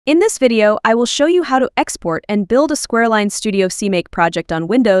In this video, I will show you how to export and build a SquareLine Studio CMake project on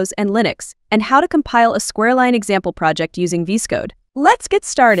Windows and Linux, and how to compile a SquareLine example project using VS Code. Let's get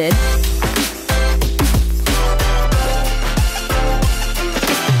started.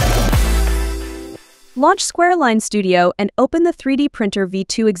 Launch SquareLine Studio and open the 3D Printer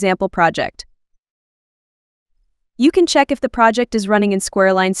V2 example project. You can check if the project is running in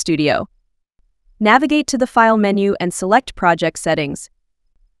SquareLine Studio. Navigate to the File menu and select Project Settings.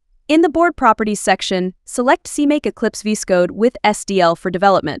 In the Board Properties section, select CMake Eclipse VS Code with SDL for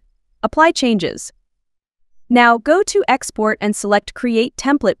development. Apply changes. Now go to Export and select Create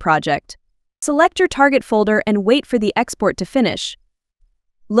Template Project. Select your target folder and wait for the export to finish.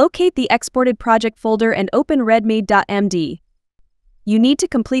 Locate the exported project folder and open readme.md. You need to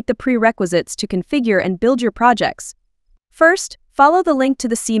complete the prerequisites to configure and build your projects. First, follow the link to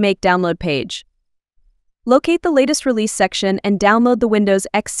the CMake download page. Locate the latest release section and download the Windows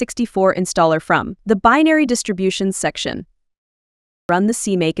x64 installer from the Binary Distributions section. Run the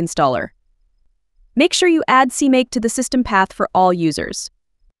CMake installer. Make sure you add CMake to the system path for all users.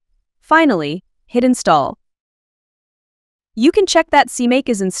 Finally, hit Install. You can check that CMake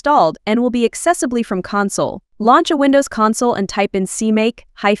is installed and will be accessibly from console. Launch a Windows console and type in CMake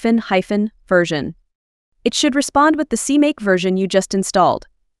 --version. It should respond with the CMake version you just installed.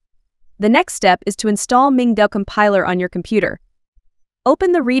 The next step is to install Mingda compiler on your computer.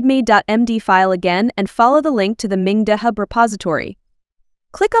 Open the readme.md file again and follow the link to the Mingda hub repository.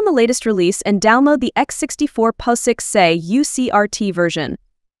 Click on the latest release and download the x64 POSIX UCRT version.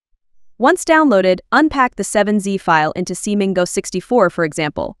 Once downloaded, unpack the 7z file into cmingo64, for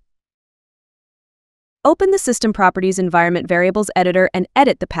example. Open the System Properties Environment Variables editor and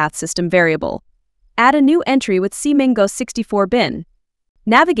edit the path system variable. Add a new entry with cmingo64 bin.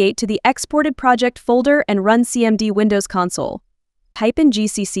 Navigate to the exported project folder and run cmd Windows console. Type in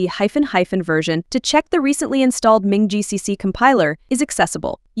gcc version to check the recently installed minggcc compiler is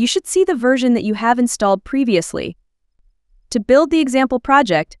accessible. You should see the version that you have installed previously. To build the example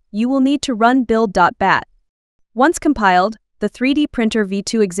project, you will need to run build.bat. Once compiled, the 3D Printer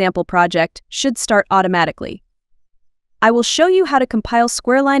V2 example project should start automatically. I will show you how to compile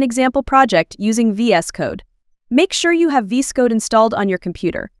SquareLine example project using VS Code. Make sure you have VS Code installed on your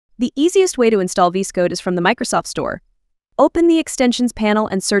computer. The easiest way to install VS Code is from the Microsoft Store. Open the Extensions panel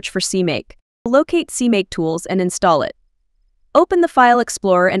and search for CMake. Locate CMake Tools and install it. Open the File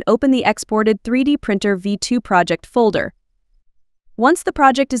Explorer and open the exported 3D Printer V2 project folder. Once the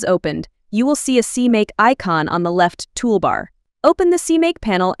project is opened, you will see a CMake icon on the left toolbar. Open the CMake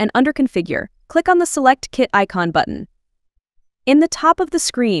panel and under Configure, click on the Select Kit icon button. In the top of the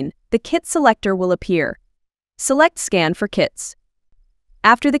screen, the kit selector will appear. Select Scan for kits.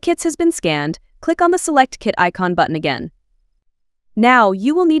 After the kits has been scanned, click on the Select Kit icon button again. Now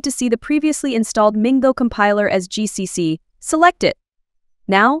you will need to see the previously installed Mingo compiler as GCC. Select it.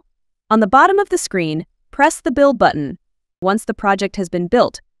 Now, on the bottom of the screen, press the Build button. Once the project has been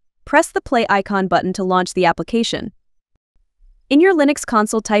built, press the Play icon button to launch the application. In your Linux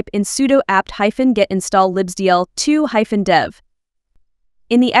console, type in sudo apt-get install libsdl2-dev.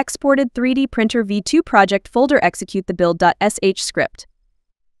 In the exported 3D Printer V2 project folder, execute the build.sh script.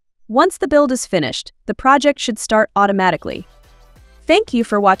 Once the build is finished, the project should start automatically. Thank you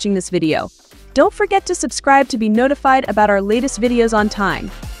for watching this video. Don't forget to subscribe to be notified about our latest videos on time.